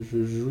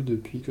Je joue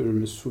depuis que je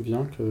me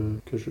souviens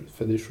que je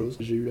fais des choses.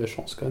 J'ai eu la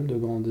chance quand même de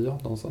grandir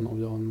dans un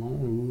environnement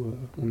où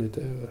on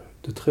était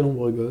de très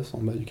nombreux gosses en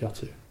bas du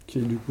quartier, qui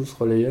du coup se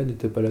relayaient,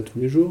 n'étaient pas là tous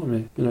les jours,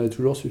 mais il y en avait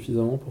toujours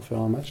suffisamment pour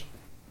faire un match.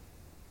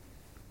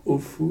 Au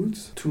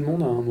foot, tout le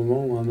monde à un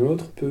moment ou un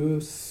autre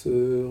peut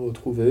se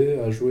retrouver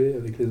à jouer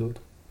avec les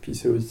autres. Puis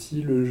c'est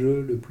aussi le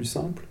jeu le plus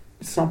simple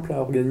à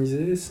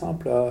organiser,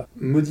 simple à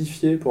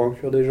modifier pour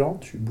inclure des gens.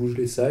 Tu bouges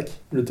les sacs,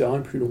 le terrain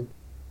est plus long.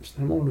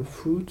 Finalement, le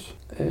foot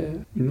est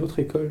une autre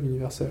école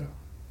universelle.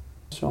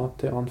 Sur un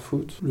terrain de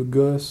foot, le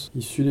gosse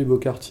issu des beaux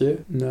quartiers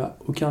n'a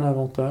aucun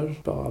avantage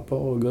par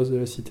rapport au gosse de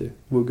la cité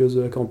ou au gosse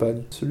de la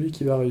campagne. Celui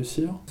qui va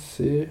réussir,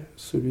 c'est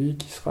celui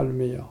qui sera le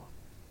meilleur.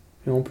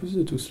 Et en plus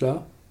de tout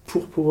cela,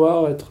 pour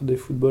pouvoir être des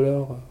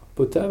footballeurs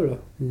potables,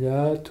 il y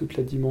a toute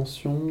la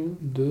dimension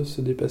de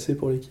se dépasser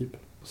pour l'équipe.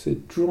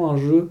 C'est toujours un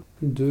jeu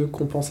de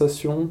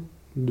compensation,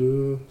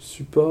 de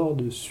support,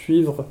 de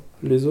suivre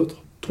les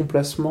autres. Ton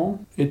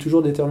placement est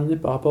toujours déterminé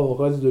par rapport au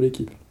reste de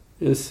l'équipe.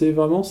 Et c'est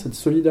vraiment cette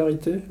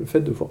solidarité, le fait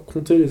de pouvoir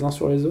compter les uns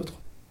sur les autres,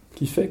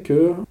 qui fait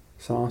que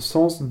ça a un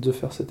sens de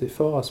faire cet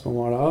effort à ce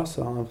moment-là,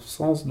 ça a un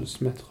sens de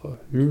se mettre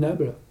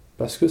minable,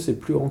 parce que c'est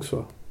plus grand que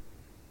soi.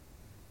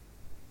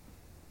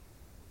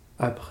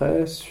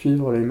 Après,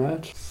 suivre les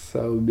matchs,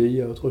 ça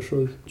obéit à autre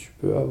chose. Tu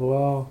peux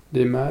avoir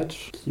des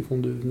matchs qui vont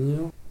devenir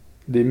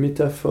des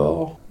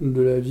métaphores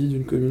de la vie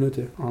d'une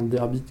communauté. Un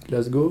derby de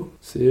Glasgow,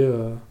 c'est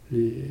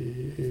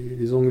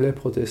les Anglais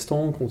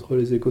protestants contre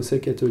les Écossais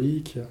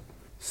catholiques.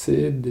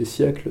 C'est des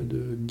siècles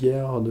de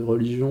guerre de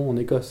religion en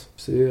Écosse.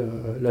 C'est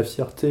la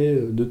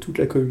fierté de toute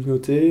la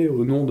communauté,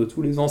 au nom de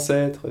tous les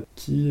ancêtres,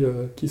 qui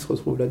se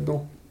retrouvent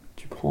là-dedans.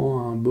 Tu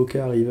prends un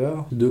Boca River,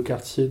 deux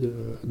quartiers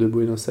de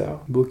Buenos Aires.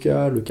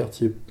 Boca, le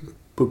quartier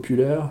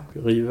populaire,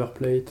 River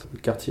Plate, le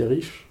quartier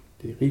riche.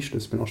 Les riches ne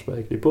se mélangent pas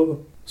avec les pauvres,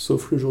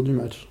 sauf le jour du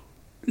match.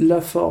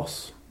 La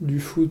force du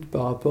foot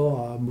par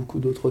rapport à beaucoup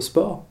d'autres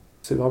sports,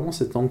 c'est vraiment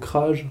cet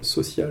ancrage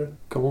social.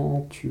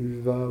 Quand tu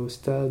vas au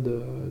stade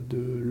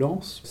de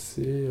Lens,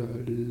 c'est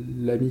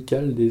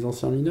l'amicale des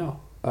anciens mineurs.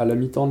 À la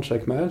mi-temps de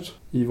chaque match,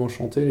 ils vont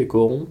chanter les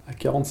corons à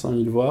 45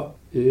 000 voix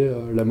et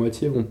la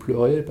moitié vont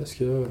pleurer parce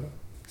que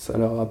ça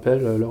leur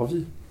rappelle leur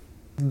vie.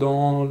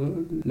 Dans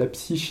la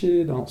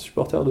psyché d'un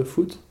supporter de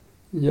foot,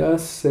 il y a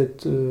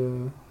cette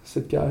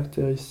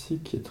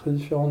caractéristique qui est très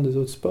différente des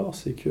autres sports,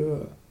 c'est que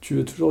tu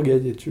veux toujours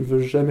gagner, tu veux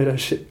jamais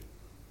lâcher.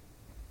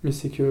 Mais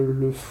c'est que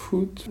le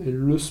foot est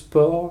le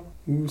sport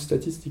où,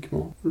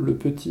 statistiquement, le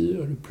petit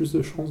a le plus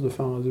de chances de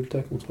faire un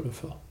résultat contre le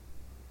fort.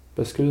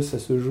 Parce que ça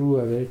se joue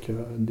avec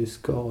des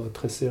scores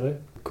très serrés.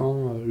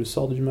 Quand le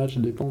sort du match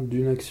dépend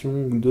d'une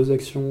action ou deux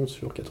actions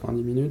sur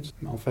 90 minutes,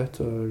 en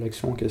fait,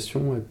 l'action en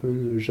question, elle peut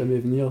ne jamais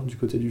venir du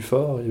côté du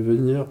fort et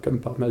venir, comme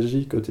par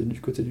magie, du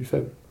côté du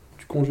faible.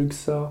 Tu conjugues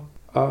ça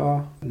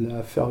à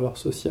la ferveur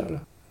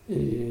sociale,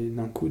 et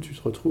d'un coup, tu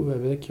te retrouves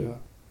avec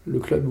le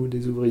club ou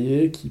des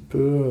ouvriers qui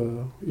peut,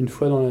 une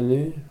fois dans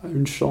l'année, a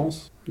une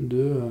chance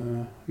de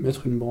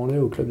mettre une branlée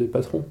au club des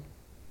patrons.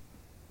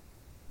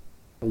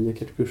 Il y a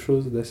quelque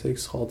chose d'assez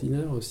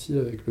extraordinaire aussi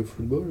avec le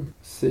football,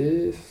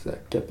 c'est sa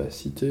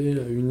capacité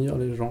à unir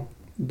les gens.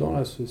 Dans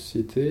la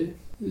société,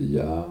 il y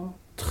a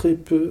très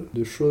peu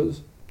de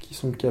choses qui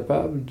sont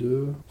capables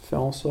de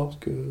faire en sorte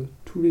que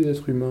tous les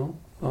êtres humains,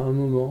 à un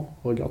moment,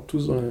 regardent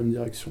tous dans la même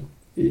direction.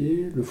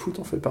 Et le foot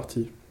en fait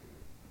partie.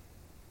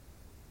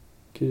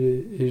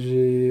 Et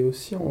j'ai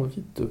aussi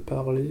envie de te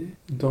parler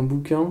d'un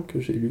bouquin que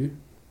j'ai lu,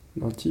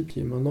 d'un type qui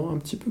est maintenant un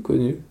petit peu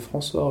connu,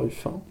 François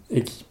Ruffin,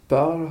 et qui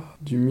parle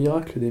du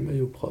miracle des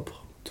maillots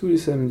propres. Tous les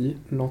samedis,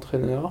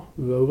 l'entraîneur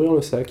va ouvrir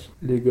le sac,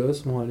 les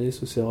gosses vont aller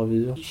se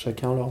servir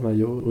chacun leur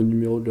maillot au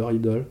numéro de leur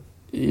idole,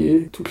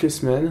 et toutes les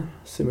semaines,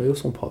 ces maillots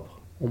sont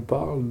propres. On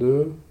parle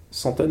de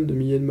centaines de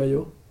milliers de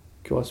maillots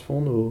qui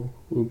correspondent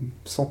aux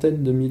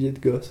centaines de milliers de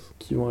gosses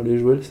qui vont aller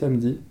jouer le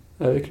samedi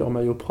avec leurs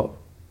maillots propres,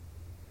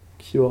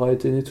 qui aura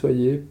été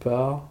nettoyé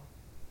par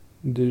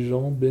des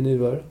gens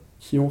bénévoles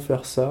qui vont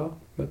faire ça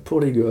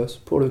pour les gosses,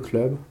 pour le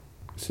club.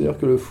 C'est-à-dire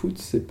que le foot,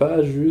 c'est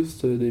pas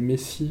juste des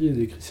Messi et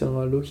des Cristiano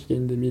Ronaldo qui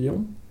gagnent des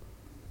millions.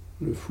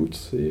 Le foot,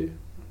 c'est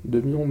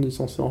 2 millions de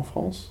licenciés en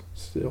France,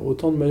 c'est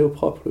autant de maillots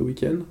propres le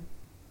week-end.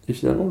 Et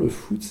finalement, le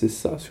foot, c'est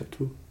ça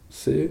surtout.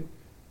 C'est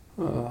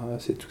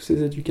tous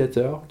ces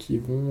éducateurs qui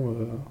vont,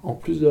 en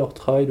plus de leur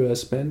travail de la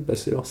semaine,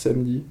 passer leur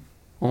samedi,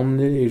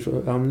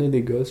 amener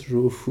des gosses jouer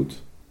au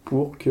foot,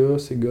 pour que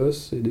ces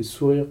gosses aient des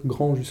sourires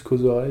grands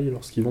jusqu'aux oreilles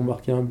lorsqu'ils vont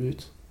marquer un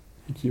but,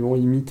 et qui vont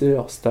imiter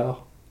leur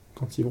star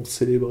quand ils vont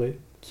célébrer,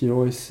 qui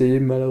vont essayer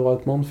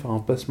maladroitement de faire un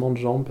passement de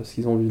jambe parce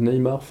qu'ils ont vu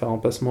Neymar faire un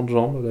passement de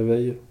jambe la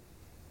veille.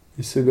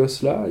 Et ce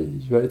gosse-là,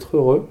 il va être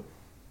heureux.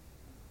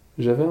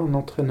 J'avais un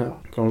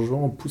entraîneur, quand je jouais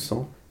en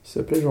poussant, il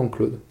s'appelait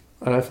Jean-Claude.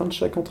 À la fin de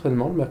chaque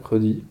entraînement, le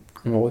mercredi,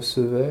 on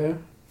recevait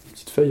une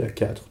petite feuille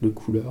A4 de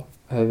couleur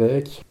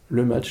avec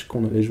le match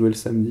qu'on allait jouer le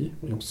samedi,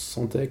 et on se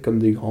sentait comme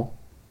des grands,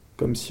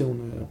 comme si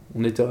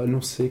on était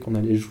annoncé qu'on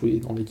allait jouer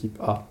dans l'équipe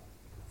A.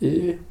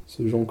 Et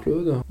ce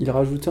Jean-Claude, il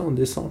rajoutait un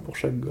dessin pour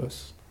chaque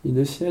gosse. Il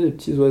dessinait les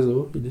petits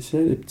oiseaux, il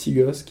dessinait les petits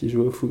gosses qui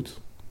jouaient au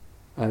foot,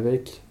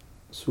 avec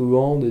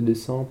Souvent des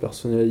dessins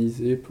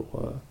personnalisés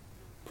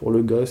pour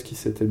le gosse qui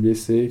s'était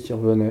blessé, qui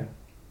revenait,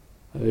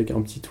 avec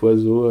un petit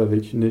oiseau,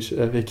 avec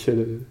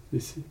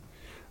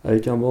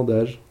un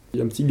bandage. Il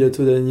y a un petit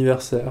gâteau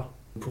d'anniversaire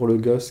pour le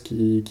gosse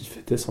qui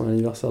fêtait son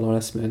anniversaire dans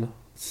la semaine.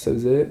 Ça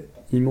faisait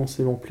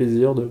immensément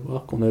plaisir de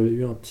voir qu'on avait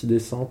eu un petit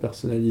dessin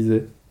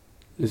personnalisé.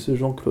 Et ce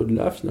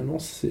Jean-Claude-là, finalement,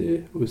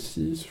 c'est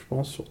aussi, je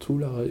pense, surtout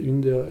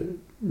une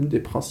des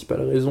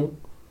principales raisons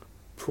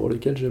pour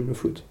lesquelles j'aime le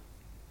foot.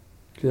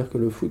 C'est-à-dire que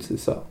le foot, c'est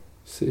ça.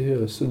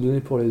 C'est se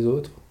donner pour les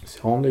autres,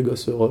 c'est rendre les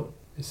gosses heureux,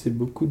 et c'est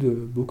beaucoup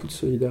de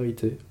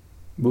solidarité,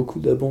 beaucoup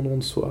d'abandon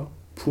de soi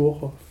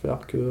pour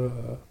faire que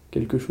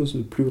quelque chose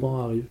de plus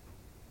grand arrive.